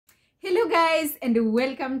Hello guys and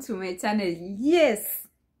welcome to my channel. Yes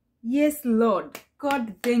Lord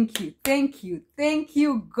God, thank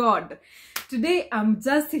you God. Today I'm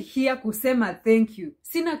just here kusema thank you.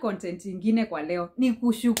 Sina content ingine kwa leo, ni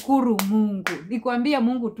kushukuru Mungu, ni kuambia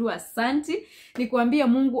Mungu tu asanti, ni kuambia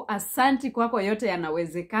Mungu asanti kwako yote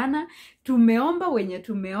yanawezekana. Tumeomba wenye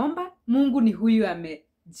tumeomba, Mungu ni huyu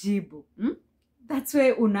amejibu. That's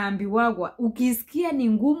why unaambiwagwa ukisikia ni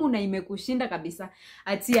ngumu na imekushinda kabisa,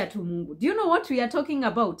 atia tu Mungu. Do you know what we are talking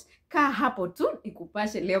about? Kaa hapo tu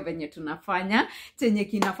nikupashe leo venye tunafanya, chenye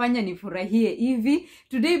kinafanya nifurahie hivi.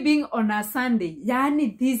 Today being on a Sunday, yani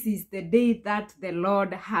this is the day that the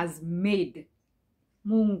Lord has made.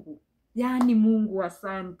 Mungu, yani Mungu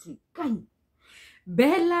asanti. Kai.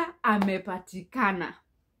 Bella amepatikana.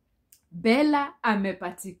 Bella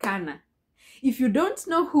amepatikana. If you don't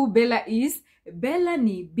know who Bella is, Bella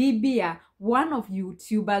ni bibi ya one of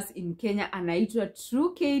YouTubers in Kenya anaitwa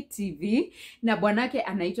True K TV na bwanake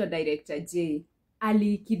anaitwa Director J.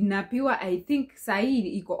 Alikidnapiwa, I think sahi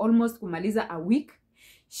iko almost kumaliza a week.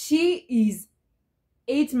 She is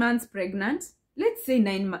 8 months pregnant. Let's say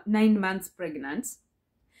 9 months pregnant.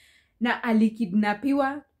 Na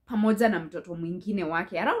alikidnapiwa pamoja na mtoto mwingine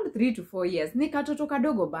wake around 3 to 4 years. Ni katoto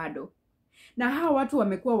kadogo bado. Na hawa watu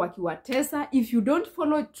wamekuwa wakiwatesa. If you don't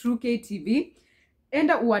follow True K TV,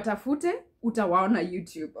 enda uwatafute, utawaona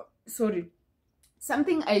YouTube. Sorry.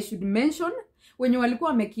 Something I should mention, wenye walikuwa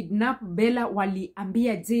wamekidnap Bella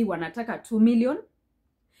waliambia Jay wanataka 2 million.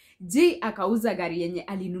 Jay akauza gari yenye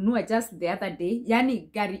alinunua just the other day. Yani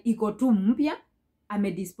gari iko tu mpya,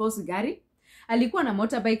 amedispose gari. Alikuwa na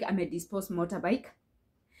motorbike, amedispose motorbike.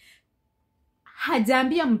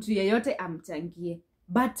 Hajaambia mtu yeyote amchangie.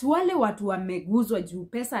 But wale watu wameguzwa juu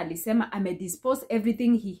pesa alisema amedispose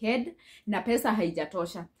everything he had na pesa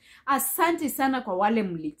haijatosha. Asante sana kwa wale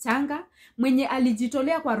mlichanga. Mwenye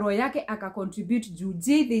alijitolea kwa roho yake aka-contribute juu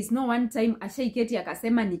Jay, there is no one time ashaiketi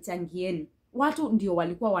akasema nichangieni. Watu ndio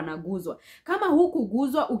walikuwa wanaguzwa. Kama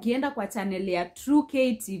hukuguzwa, ukienda kwa channel ya True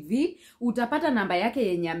K TV, utapata namba yake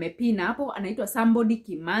yenye amepina hapo, anaitwa Somebody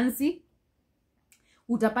Kimanzi.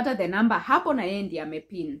 Utapata the number hapo na yeye ndiye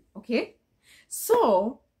amepin, okay?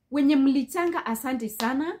 So, wenye mlichanga asante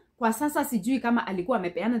sana. Kwa sasa sijui kama alikuwa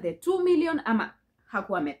amepeana the 2 million ama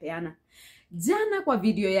hakuwa amepeana. Jana kwa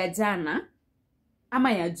video ya jana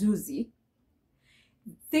ama ya juzi,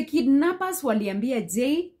 the kidnappers waliambia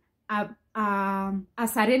Jay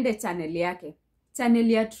asarende channel yake.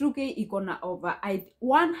 Channel ya True K iko na over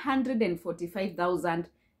 145,000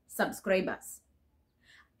 subscribers.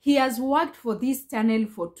 He has worked for this channel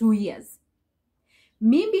for 2 years.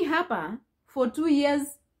 Mimi hapa for 2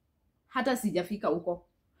 years hata sijafika huko.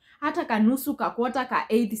 Hata kanusu kakota ka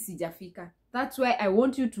 8 sijafika. That's why I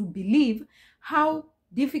want you to believe how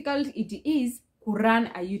difficult it is to run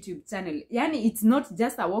a YouTube channel. Yani it's not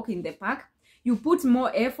just a walk in the park. You put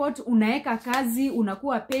more effort, unaeka kazi,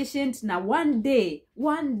 unakuwa patient, na one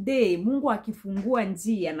day Mungu akifungua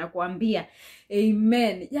njia na kuambia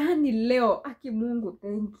amen. Yani leo aki Mungu,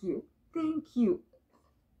 thank you. Thank you.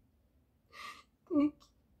 Thank you.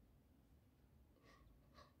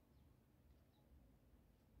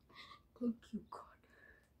 Thank you God.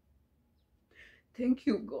 Thank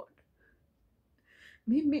you God.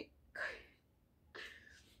 Mimi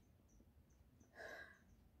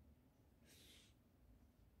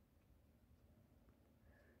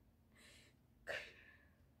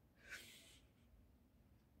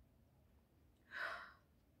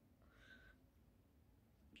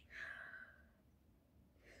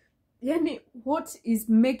yani what is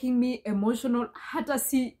making me emotional, hata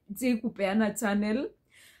si Jay kupeana channel,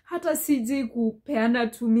 hata si Jay kupeana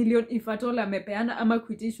 2 million if at all amepeana ama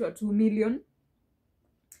kuitishwa 2 million.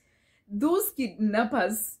 Those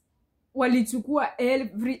kidnappers walichukua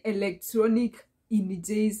every electronic in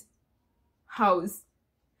Jay's house.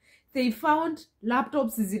 They found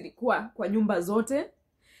laptops zilikuwa kwa nyumba zote,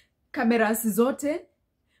 cameras zote.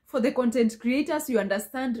 For the content creators, you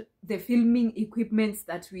understand the filming equipments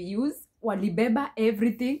that we use. Walibeba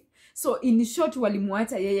everything. So in short,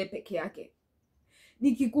 walimuacha yeye peke yake.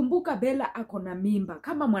 Nikikumbuka Bella akona mimba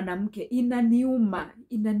kama mwanamke, inaniuma.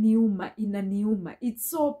 It's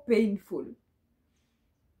so painful.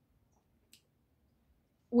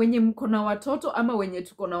 Wenye mkona watoto ama wenye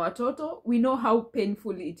tukona watoto, we know how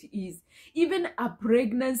painful it is. Even a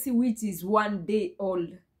pregnancy which is 1 day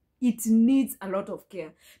old, it needs a lot of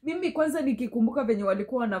care. Mimi kwanza nikikumbuka venye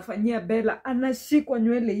walikuwa wanafanyia Bella, anashikwa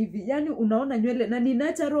nywele hivi. Yani unaona nywele na ni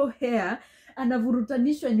natural hair,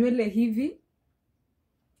 anavurutanishwa nywele hivi.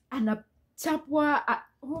 Anachapwa,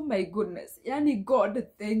 oh my goodness. Yani God,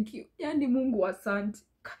 thank you. Yani Mungu asante.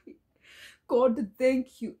 God,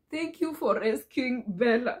 thank you. Thank you for rescuing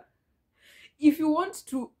Bella. If you want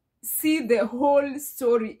to see the whole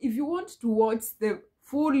story, if you want to watch the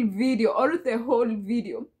full video or the whole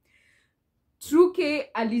video, Truke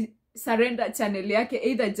ali surrender channel yake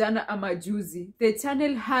either jana ama juzi. The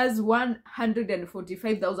channel has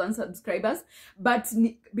 145,000 subscribers, but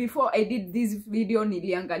before I did this video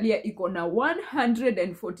niliangalia iko na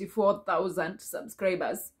 144,000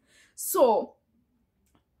 subscribers. So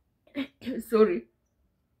sorry,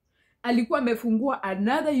 alikuwa amefungua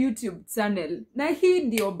another YouTube channel, na hii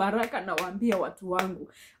ndio baraka nawaambia watu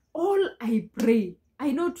wangu. All I pray,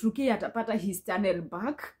 I know Truke atapata his channel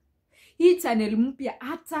back. Hii channel mpya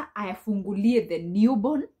hata ayafungulie the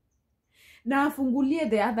newborn, na afungulie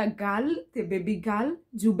the other girl, the baby girl,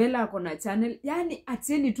 Jubela akona channel. Yani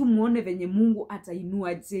acheni tu muone venye Mungu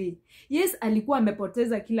atainua Jay. Yes, alikuwa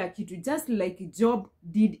amepoteza kila kitu, just like Job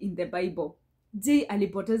did in the Bible. Jay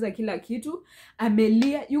alipoteza kila kitu,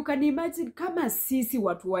 amelia. You can imagine kama sisi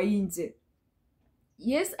watu wa nje.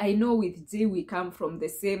 Yes, I know with Jay we come from the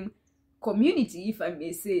same community, if I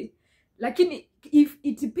may say. Lakini if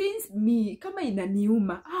it pains me, kama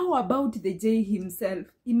inaniuma, how about the Jay himself?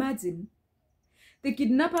 Imagine. The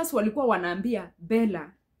kidnappers walikuwa wanaambia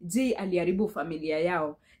Bella, Jay aliharibu familia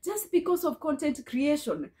yao. Just because of content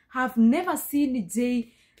creation. Have never seen Jay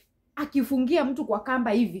akifungia mtu kwa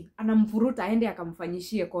kamba hivi, anamfuruta aende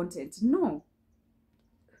akamfanyishie content. No.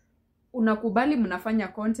 Unakubali mnafanya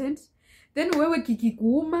content, then wewe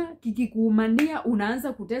kikikuumania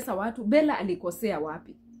unaanza kutesa watu. Bella alikosea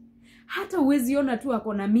wapi? Hata uwezi ona tu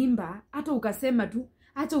akona mimba, hata ukasema tu,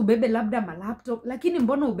 hata ubebe labda malaptop, lakini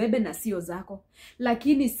mbona ubebe na sio zako?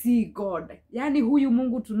 Lakini si God. Yani huyu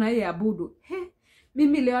Mungu tunayeabudu.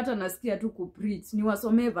 Mimi leo hata nasikia tu kupreach. Ni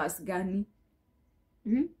wasomee verse gani?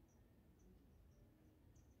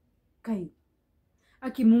 Kai.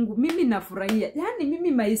 Aki Mungu, mimi nafurahia. Yani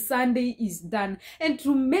mimi my Sunday is done. And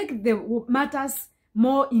to make the matters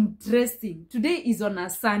more interesting, today is on a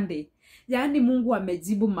Sunday. Yani Mungu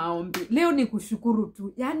amejibu maombi. Leo ni kushukuru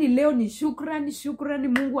tu. Yani leo ni shukrani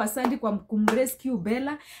Mungu, asante kwa kumrescue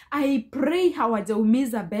Bella. I pray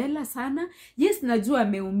hawajaumiza Bella sana. Yes, najua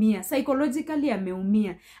ameumia. Psychologically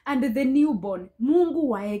ameumia. And the newborn, Mungu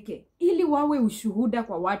waeke ili wawe ushuhuda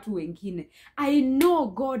kwa watu wengine. I know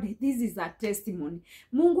God, this is a testimony.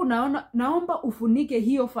 Mungu naomba ufunike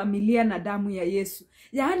hiyo familia na damu ya Yesu.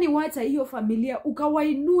 Yani wacha hiyo familia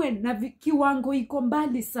ukawainue na kiwango iko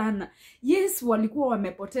mbali sana. Yes, walikuwa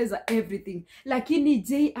wamepoteza everything, lakini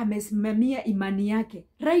Jay amesimamia imani yake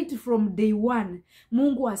right from day one.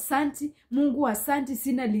 Mungu asanti, Mungu asanti,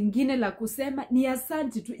 sina lingine la kusema, ni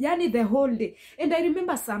asanti tu. Yani the whole day. And I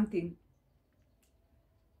remember something.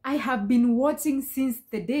 I have been watching since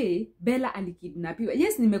the day Bella alikidnapiwa.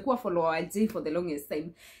 Yes, nimekuwa follower wa Jay for the longest time.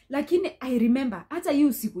 Lakini I remember, hata hiyo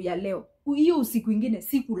usiku ya leo, hiyo usiku ingine,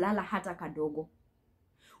 sikulala hata kadogo.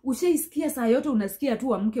 Ushaisikia saa yote unasikia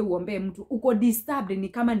tu amke uombe mtu. Uko disturbed ni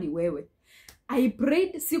kama ni wewe. I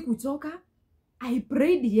prayed, sikuchoka. I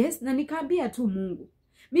prayed, yes, na nikaambia tu Mungu.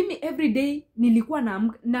 Mimi everyday nilikuwa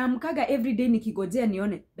naamkaga everyday nikigojea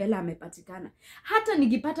nione Bella amepatikana. Hata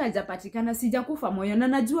nikipata hajapatikana sijakufa moyo, na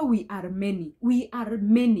najua we are many. We are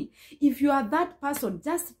many. If you are that person,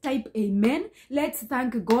 just type amen. Let's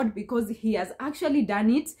thank God because he has actually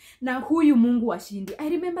done it. Na huyu Mungu ashindi. I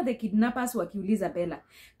remember the kidnappers wakiuliza Bella,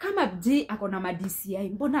 kama Jay akona ma-DCI,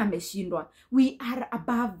 mbona ameshindwa? We are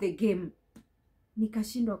above the game.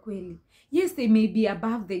 Nikashindwa kweli. Yes, they may be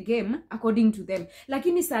above the game according to them.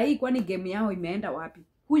 Lakini saa hii kwani game yao imeenda wapi?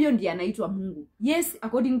 Huyo ndiye anaitwa Mungu. Yes,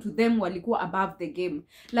 according to them walikuwa above the game.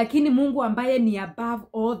 Lakini Mungu ambaye ni above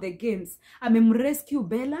all the games amemrescue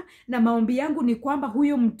Bella, na maombi yangu ni kwamba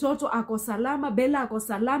huyo mtoto ako salama, Bella ako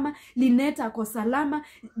salama, Lineta ako salama,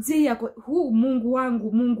 Jay ako Mungu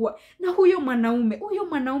wangu, na huyo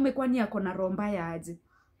mwanaume kwani ako na roho mbaya aje?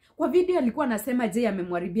 Kwa video alikuwa anasema Jay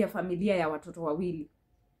amemharibia familia ya watoto wawili.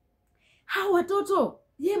 Hao watoto,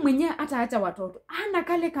 ye mwenye hata watoto, hana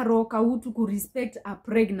kale karoho kautu ku respect a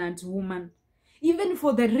pregnant woman. Even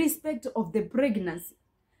for the respect of the pregnancy.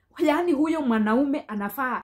 Yani huyo mwanaume anafaa